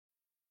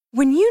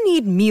When you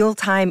need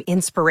mealtime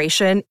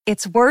inspiration,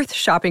 it's worth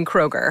shopping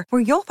Kroger,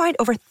 where you'll find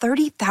over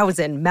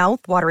 30,000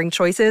 mouth-watering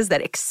choices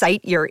that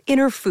excite your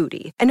inner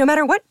foodie. And no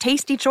matter what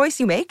tasty choice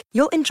you make,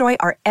 you'll enjoy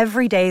our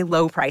everyday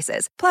low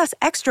prices, plus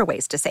extra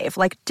ways to save,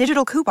 like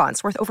digital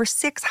coupons worth over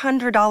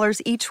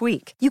 $600 each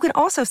week. You can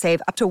also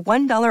save up to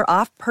 $1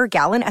 off per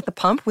gallon at the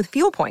pump with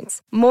fuel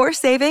points. More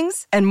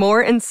savings and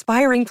more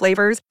inspiring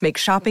flavors make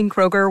shopping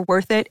Kroger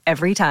worth it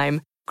every time.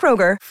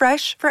 Kroger,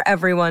 fresh for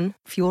everyone.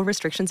 Fuel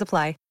restrictions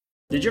apply.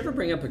 Did you ever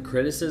bring up a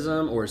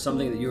criticism or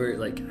something that you were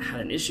had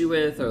an issue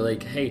with, or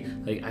hey,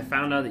 I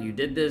found out that you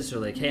did this,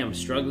 or hey, I'm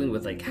struggling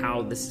with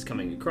how this is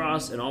coming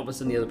across, and all of a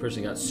sudden the other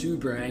person got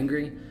super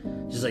angry,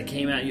 just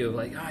came at you of oh,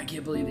 I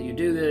can't believe that you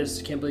do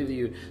this, can't believe that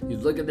you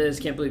look at this,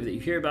 can't believe that you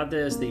hear about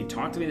this, that you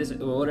talk to me this,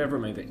 or whatever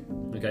it might be.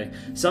 Okay,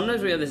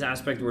 sometimes we have this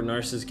aspect where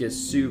narcissists get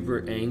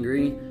super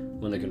angry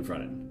when they're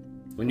confronted.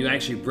 When you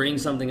actually bring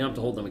something up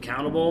to hold them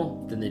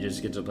accountable, then they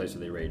just get to a place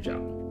where they rage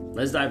out.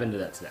 Let's dive into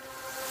that today.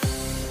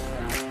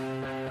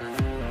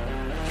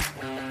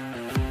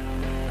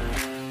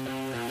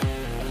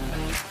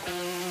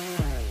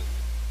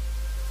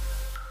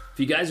 If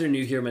you guys are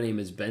new here, my name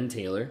is Ben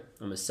Taylor.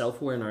 I'm a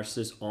self-aware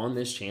narcissist on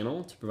this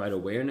channel to provide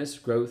awareness,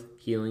 growth,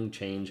 healing,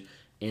 change,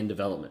 and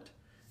development.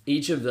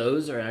 Each of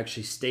those are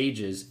actually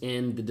stages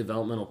in the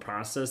developmental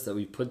process that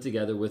we've put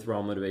together with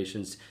Raw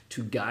Motivations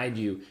to guide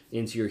you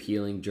into your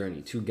healing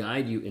journey, to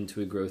guide you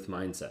into a growth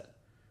mindset.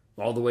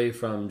 All the way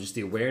from just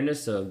the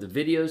awareness of the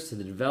videos to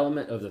the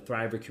development of the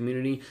Thriver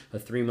community, a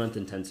 3-month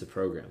intensive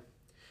program.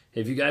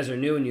 If you guys are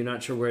new and you're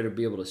not sure where to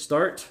be able to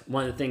start,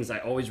 one of the things I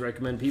always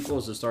recommend people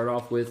is to start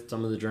off with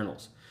some of the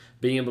journals.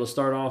 Being able to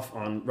start off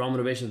on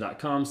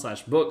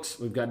rawmotivations.com/books.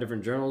 We've got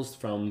different journals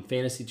from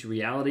fantasy to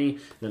reality,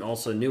 and then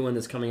also a new one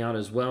that's coming out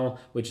as well,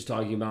 which is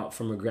talking about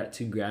from regret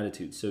to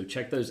gratitude. So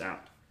check those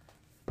out.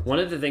 One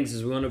of the things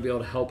is we want to be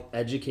able to help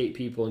educate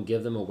people and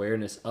give them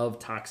awareness of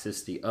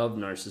toxicity, of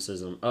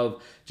narcissism,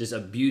 of just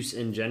abuse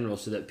in general,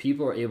 so that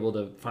people are able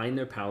to find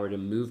their power to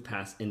move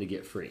past and to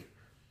get free.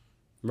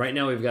 Right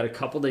now, we've got a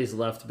couple days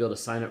left to be able to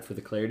sign up for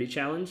the Clarity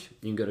Challenge.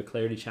 You can go to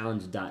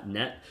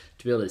claritychallenge.net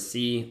to be able to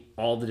see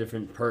all the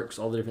different perks,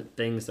 all the different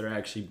things that are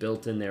actually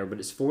built in there. But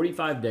it's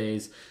 45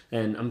 days,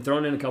 and I'm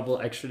throwing in a couple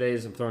extra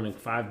days. I'm throwing in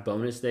 5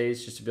 bonus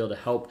days just to be able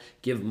to help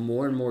give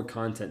more and more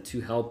content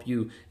to help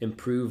you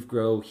improve,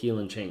 grow, heal,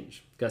 and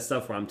change. Got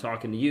stuff where I'm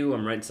talking to you,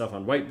 I'm writing stuff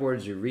on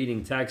whiteboards, you're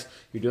reading text,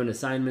 you're doing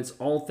assignments,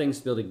 all things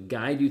to be able to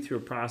guide you through a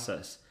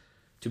process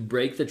to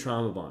break the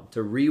trauma bond, to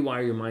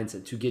rewire your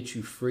mindset, to get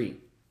you free,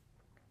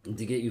 and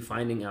to get you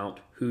finding out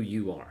who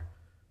you are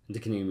and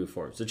to continue to move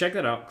forward. So check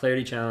that out,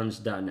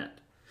 claritychallenge.net.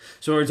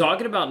 So we're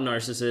talking about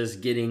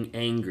narcissists getting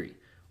angry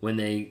when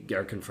they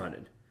are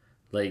confronted.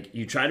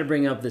 You try to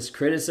bring up this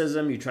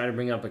criticism, you try to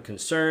bring up a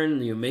concern,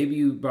 maybe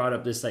you brought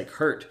up this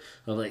hurt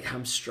of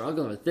I'm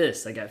struggling with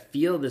this, I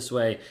feel this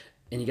way,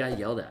 and you got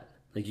yelled at.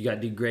 You got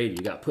degraded,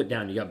 you got put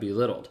down, you got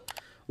belittled.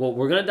 Well,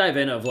 we're going to dive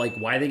in of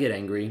why they get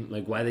angry,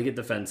 why they get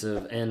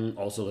defensive, and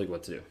also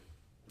what to do.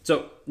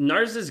 So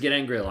narcissists get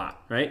angry a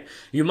lot, right?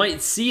 You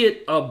might see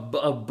it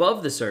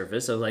above the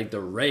surface of the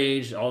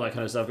rage, all that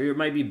kind of stuff. Or it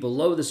might be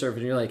below the surface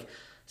and you're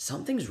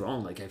something's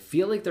wrong. I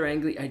feel like they're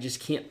angry. I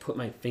just can't put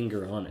my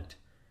finger on it.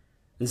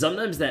 And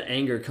sometimes that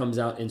anger comes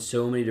out in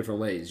so many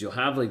different ways. You'll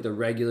have the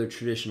regular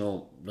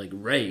traditional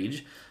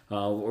rage,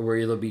 where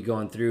you'll be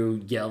going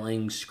through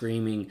yelling,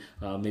 screaming,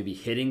 maybe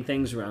hitting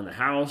things around the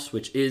house,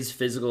 which is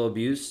physical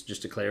abuse,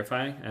 just to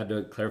clarify. I had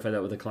to clarify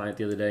that with a client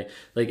the other day.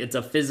 It's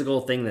a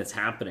physical thing that's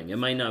happening. It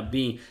might not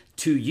be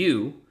to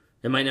you.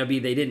 It might not be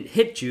they didn't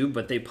hit you,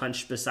 but they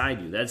punched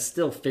beside you. That's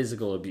still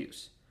physical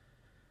abuse.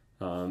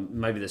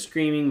 Might be the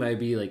screaming, might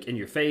be in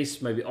your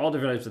face, might be all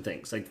different types of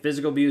things,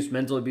 physical abuse,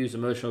 mental abuse,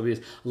 emotional abuse.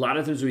 A lot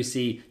of times we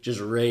see just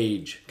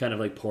rage kind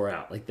of pour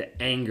out, the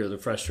anger, the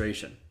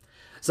frustration.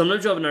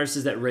 Sometimes you have a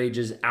narcissist that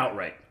rages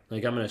outright. I'm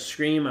going to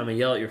scream, I'm going to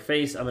yell at your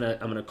face, I'm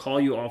going to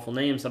call you awful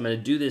names, I'm going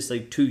to do this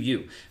to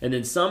you. And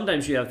then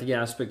sometimes you have the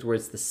aspect where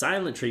it's the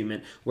silent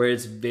treatment, where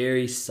it's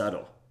very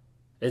subtle.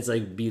 It's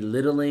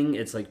belittling,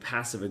 it's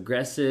passive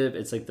aggressive,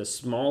 it's the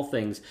small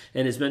things,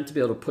 and it's meant to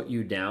be able to put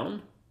you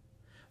down.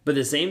 But at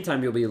the same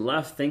time, you'll be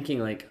left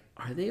thinking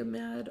are they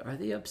mad? Are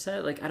they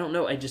upset? I don't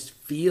know. I just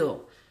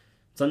feel.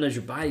 Sometimes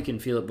your body can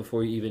feel it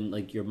before you even,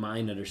 your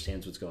mind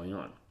understands what's going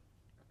on.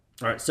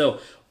 All right, so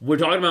we're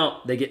talking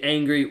about they get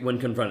angry when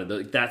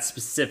confronted, that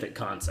specific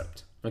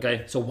concept.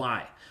 Okay, so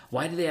why?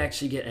 Why do they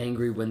actually get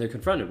angry when they're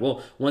confronted?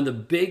 Well, one of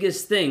the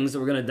biggest things that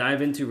we're going to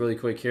dive into really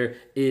quick here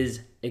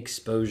is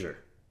exposure.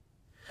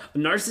 A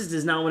narcissist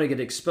does not want to get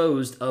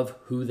exposed of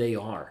who they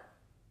are.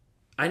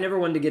 I never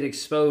wanted to get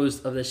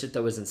exposed of the shit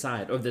that was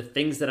inside, or the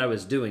things that I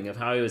was doing, of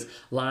how I was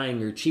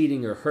lying or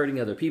cheating or hurting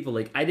other people.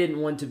 I didn't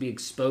want to be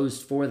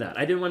exposed for that.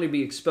 I didn't want to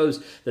be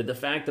exposed that the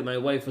fact that my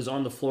wife was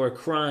on the floor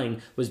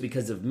crying was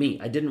because of me.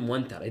 I didn't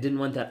want that. I didn't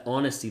want that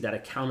honesty, that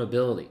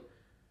accountability.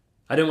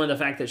 I didn't want the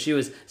fact that she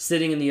was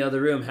sitting in the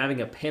other room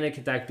having a panic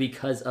attack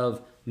because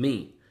of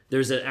me.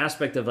 There's an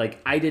aspect of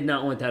I did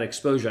not want that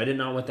exposure. I did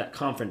not want that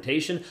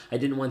confrontation. I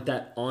didn't want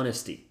that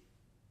honesty.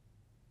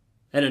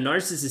 And a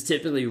narcissist is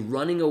typically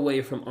running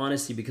away from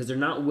honesty because they're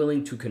not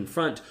willing to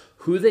confront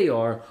who they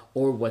are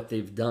or what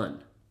they've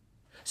done.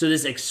 So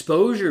this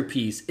exposure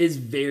piece is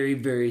very,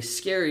 very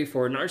scary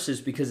for a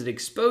narcissist because it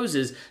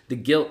exposes the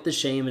guilt, the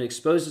shame, it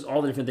exposes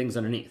all the different things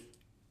underneath.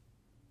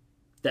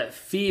 That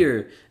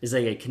fear is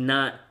like, I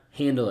cannot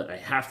handle it. I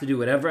have to do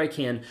whatever I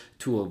can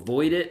to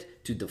avoid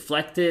it, to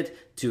deflect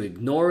it, to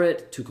ignore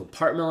it, to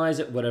compartmentalize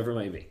it, whatever it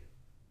might be.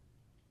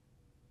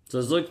 So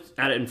let's look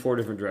at it in 4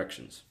 different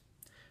directions.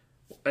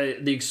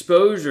 The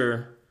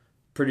exposure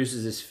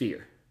produces this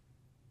fear.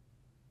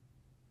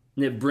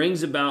 And it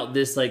brings about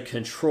this like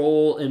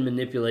control and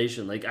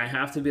manipulation. Like, I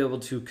have to be able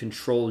to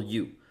control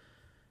you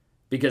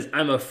because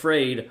I'm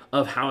afraid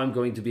of how I'm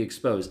going to be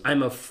exposed.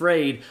 I'm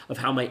afraid of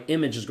how my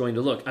image is going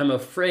to look. I'm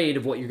afraid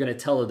of what you're going to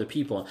tell other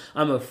people.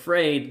 I'm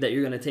afraid that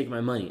you're going to take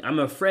my money. I'm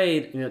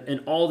afraid,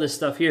 and all this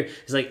stuff here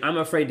is like, I'm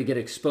afraid to get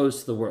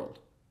exposed to the world.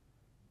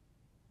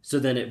 So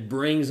then it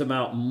brings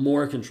about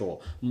more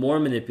control,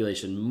 more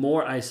manipulation,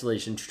 more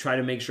isolation to try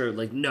to make sure,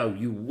 like, no,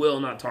 you will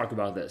not talk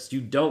about this.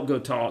 You don't go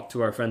talk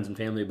to our friends and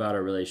family about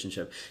our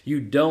relationship. You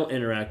don't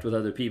interact with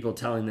other people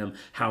telling them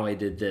how I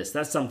did this.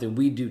 That's something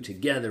we do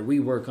together.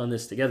 We work on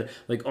this together.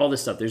 Like, all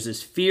this stuff. There's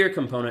this fear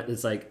component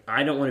that's like,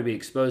 I don't want to be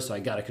exposed, so I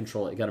got to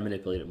control it. I got to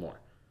manipulate it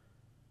more.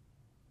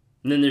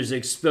 And then there's the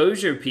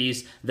exposure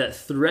piece that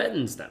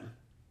threatens them.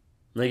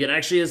 Like, it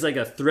actually is like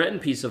a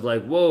threatened piece of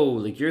like, whoa,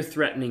 like, you're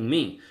threatening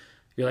me.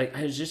 You're like,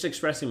 I was just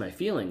expressing my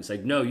feelings.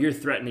 Like, no, you're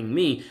threatening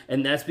me.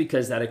 And that's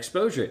because that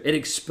exposure, it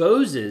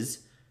exposes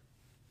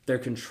their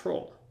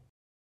control.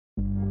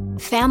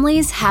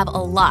 Families have a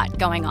lot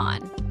going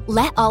on.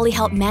 Let Ollie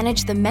help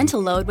manage the mental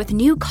load with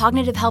new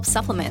cognitive help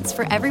supplements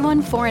for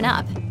everyone 4 and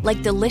up,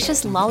 like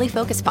delicious Lolly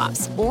Focus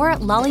Pops or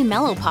Lolly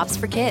Mellow Pops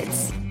for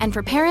kids. And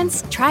for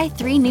parents, try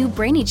 3 new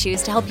Brainy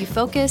Chews to help you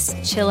focus,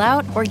 chill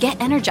out, or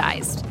get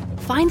energized.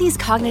 Find these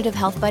cognitive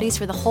health buddies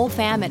for the whole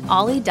fam at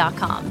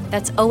ollie.com.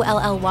 That's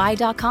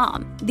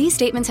OLLY.com. These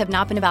statements have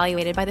not been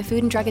evaluated by the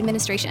Food and Drug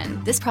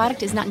Administration. This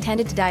product is not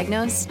intended to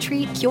diagnose,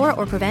 treat, cure,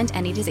 or prevent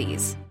any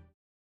disease.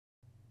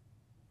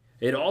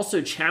 It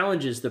also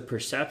challenges the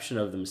perception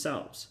of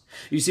themselves.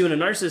 You see, when a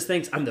narcissist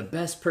thinks, I'm the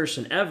best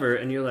person ever,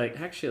 and you're like,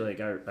 actually,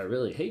 like, I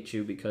really hate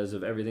you because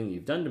of everything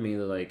you've done to me,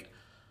 they're like,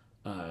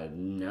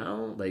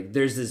 no, like,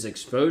 there's this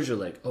exposure,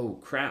 like, oh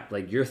crap,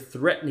 like, you're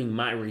threatening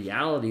my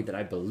reality that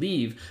I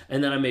believe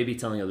and that I may be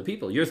telling other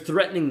people. You're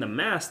threatening the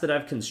mask that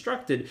I've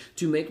constructed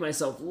to make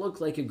myself look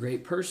like a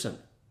great person.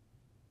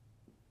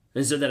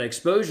 And so that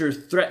exposure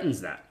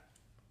threatens that.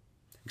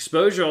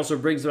 Exposure also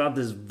brings about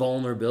this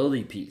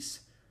vulnerability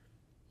piece.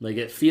 Like,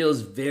 it feels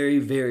very,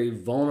 very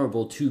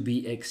vulnerable to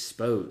be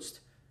exposed,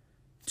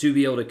 to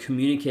be able to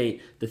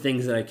communicate the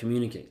things that I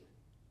communicate.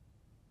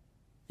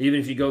 Even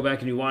if you go back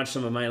and you watch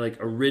some of my like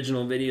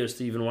original videos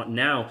to even what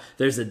now,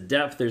 there's a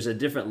depth, there's a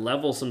different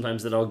level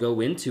sometimes that I'll go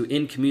into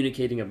in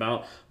communicating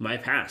about my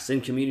past,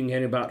 in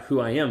communicating about who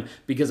I am,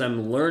 because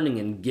I'm learning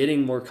and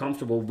getting more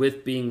comfortable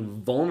with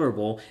being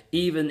vulnerable,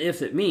 even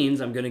if it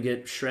means I'm going to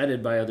get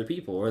shredded by other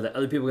people or that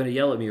other people are going to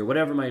yell at me or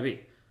whatever it might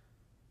be.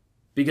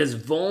 Because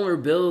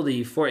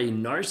vulnerability for a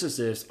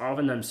narcissist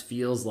oftentimes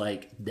feels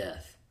like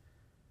death.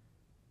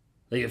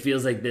 Like, it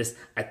feels like this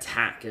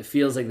attack. It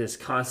feels like this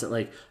constant,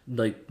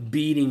 like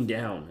beating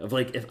down of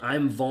like, if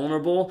I'm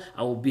vulnerable,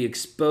 I will be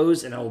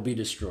exposed and I will be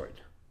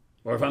destroyed.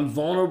 Or if I'm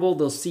vulnerable,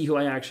 they'll see who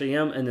I actually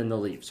am and then they'll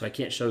leave. So I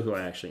can't show who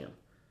I actually am.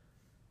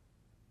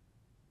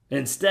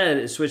 Instead,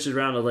 it switches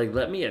around to like,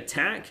 let me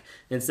attack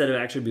instead of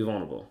actually be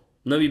vulnerable.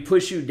 Let me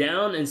push you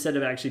down instead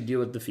of actually deal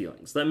with the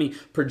feelings. Let me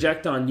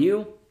project on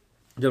you,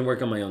 then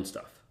work on my own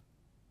stuff.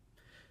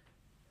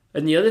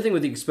 And the other thing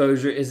with the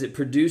exposure is it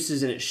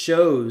produces and it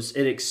shows,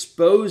 it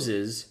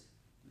exposes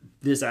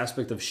this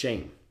aspect of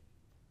shame.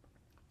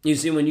 You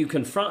see, when you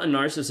confront a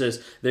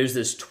narcissist, there's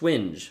this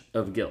twinge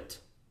of guilt.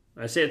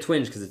 I say a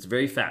twinge because it's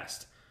very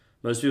fast.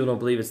 Most people don't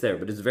believe it's there,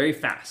 but it's very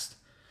fast.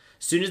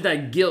 As soon as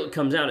that guilt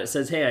comes out, it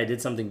says, hey, I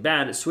did something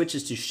bad. It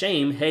switches to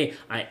shame. Hey,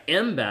 I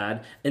am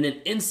bad. And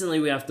then instantly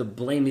we have to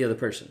blame the other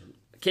person.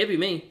 It can't be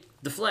me.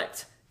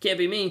 Deflect. Can't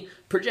be me.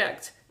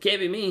 Project. Can't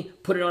be me.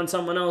 Put it on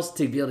someone else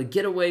to be able to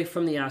get away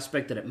from the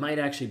aspect that it might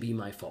actually be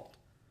my fault.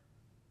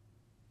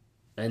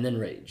 And then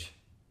rage.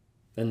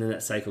 And then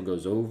that cycle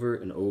goes over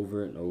and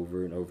over and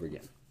over and over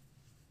again.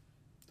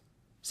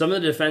 Some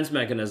of the defense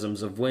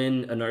mechanisms of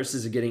when a narcissist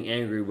is getting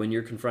angry when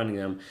you're confronting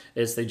them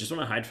is they just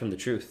want to hide from the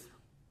truth.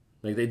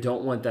 Like, they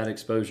don't want that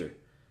exposure.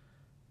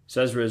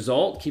 So as a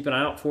result, keep an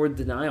eye out for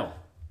denial.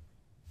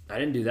 I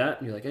didn't do that.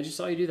 And you're like, I just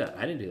saw you do that.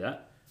 I didn't do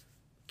that.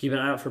 Keep an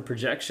eye out for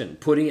projection,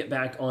 putting it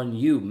back on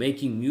you,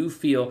 making you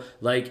feel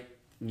like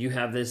you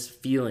have this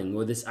feeling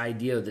or this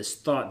idea, this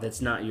thought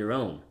that's not your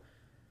own.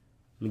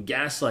 And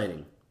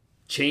gaslighting,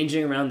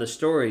 changing around the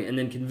story, and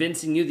then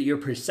convincing you that your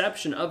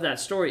perception of that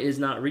story is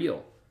not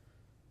real.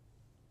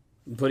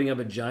 Putting up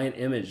a giant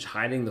image,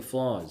 hiding the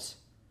flaws.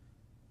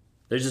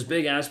 There's this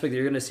big aspect that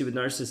you're going to see with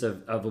narcissists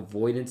of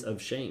avoidance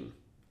of shame.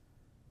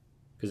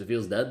 Because it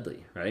feels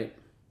deadly, right?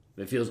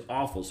 It feels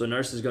awful. So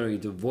narcissists are going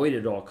to avoid it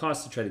at all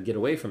costs to try to get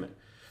away from it.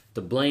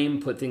 to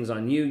blame, put things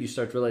on you. You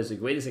start to realize,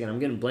 like, wait a second, I'm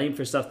getting blamed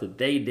for stuff that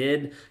they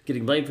did,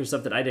 getting blamed for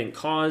stuff that I didn't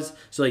cause.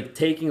 So like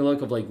taking a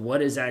look of like,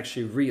 what is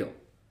actually real?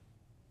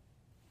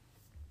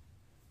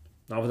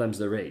 Oftentimes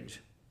the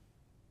rage.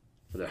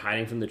 Or they're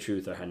hiding from the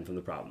truth, they're hiding from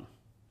the problem.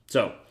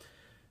 So,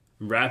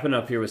 wrapping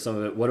up here with some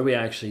of it, what do we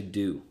actually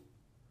do?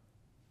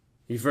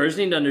 You first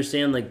need to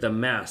understand like the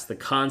mask, the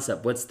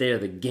concept, what's there,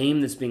 the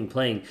game that's being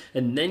played,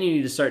 and then you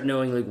need to start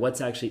knowing like what's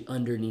actually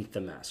underneath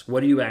the mask.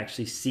 What are you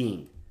actually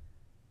seeing?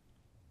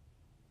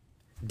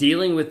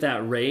 Dealing with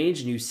that rage,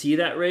 and you see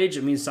that rage,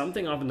 it means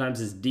something oftentimes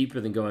is deeper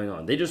than going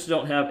on. They just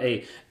don't have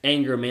a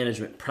anger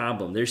management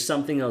problem. There's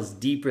something else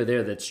deeper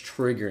there that's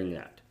triggering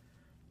that.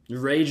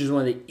 Rage is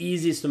one of the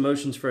easiest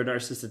emotions for a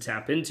narcissist to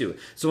tap into.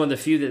 It's one of the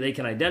few that they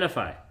can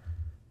identify.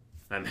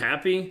 I'm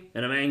happy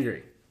and I'm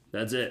angry.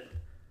 That's it.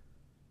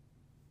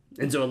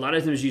 And so a lot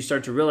of times you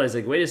start to realize,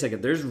 like, wait a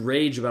second, there's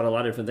rage about a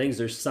lot of different things.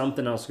 There's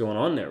something else going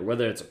on there,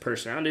 whether it's a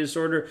personality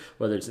disorder,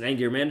 whether it's an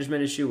anger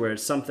management issue, whether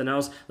it's something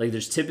else. Like,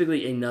 there's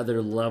typically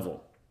another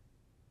level.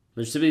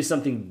 There's typically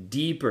something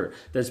deeper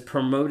that's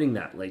promoting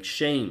that, like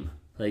shame,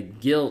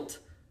 like guilt,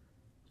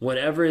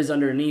 whatever is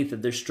underneath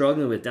that they're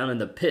struggling with down in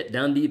the pit,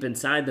 down deep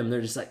inside them.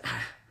 They're just like,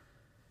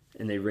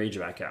 and they rage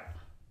back out.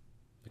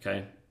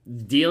 Okay?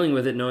 Dealing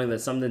with it, knowing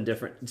that something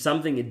different,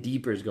 something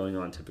deeper is going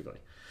on typically.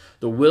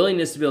 The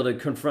willingness to be able to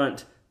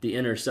confront the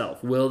inner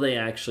self. Will they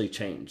actually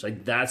change?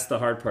 Like, that's the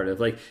hard part of,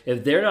 like,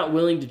 if they're not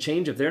willing to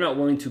change, if they're not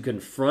willing to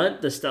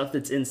confront the stuff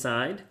that's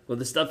inside, or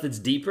the stuff that's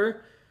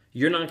deeper,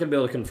 you're not going to be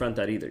able to confront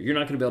that either. You're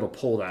not going to be able to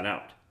pull that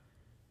out.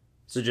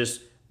 So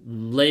just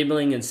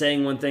labeling and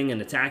saying one thing and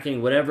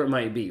attacking, whatever it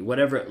might be,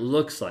 whatever it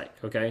looks like,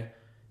 okay,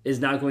 is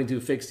not going to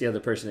fix the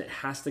other person. It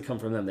has to come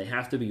from them. They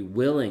have to be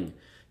willing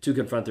to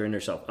confront their inner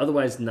self.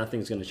 Otherwise,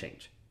 nothing's going to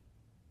change.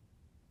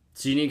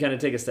 So you need to kind of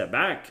take a step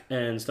back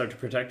and start to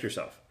protect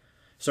yourself.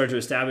 Start to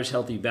establish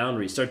healthy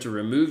boundaries. Start to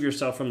remove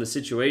yourself from the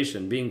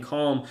situation. Being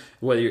calm,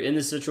 whether you're in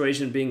the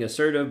situation, being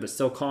assertive, but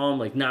still calm,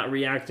 like not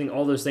reacting,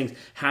 all those things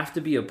have to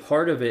be a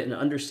part of it, and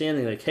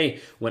understanding like, hey,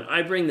 when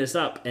I bring this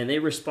up and they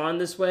respond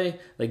this way,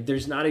 like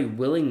there's not a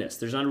willingness,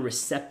 there's not a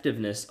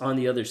receptiveness on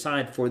the other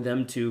side for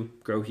them to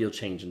grow, heal,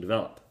 change, and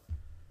develop.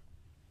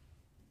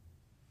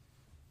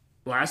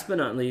 Last but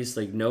not least,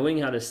 like knowing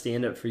how to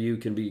stand up for you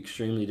can be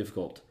extremely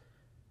difficult.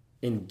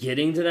 In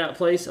getting to that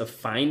place of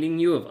finding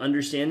you, of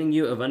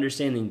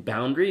understanding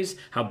boundaries,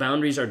 how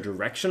boundaries are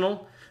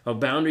directional, how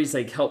boundaries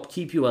like help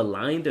keep you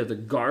aligned to the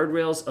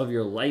guardrails of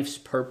your life's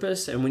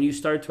purpose. And when you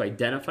start to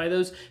identify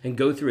those and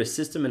go through a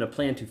system and a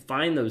plan to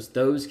find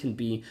those can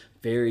be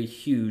very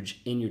huge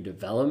in your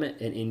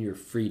development and in your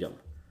freedom.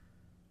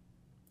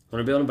 I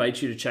want to be able to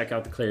invite you to check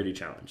out the Clarity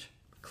Challenge.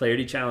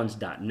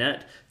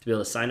 claritychallenge.net to be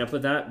able to sign up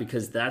with that,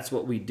 because that's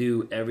what we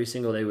do every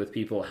single day with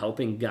people,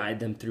 helping guide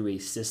them through a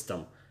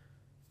system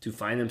to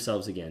find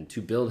themselves again,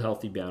 to build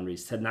healthy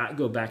boundaries, to not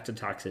go back to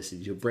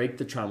toxicity, to break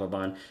the trauma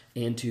bond,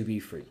 and to be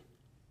free.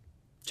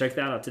 Check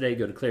that out today.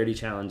 Go to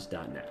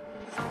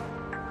claritychallenge.net.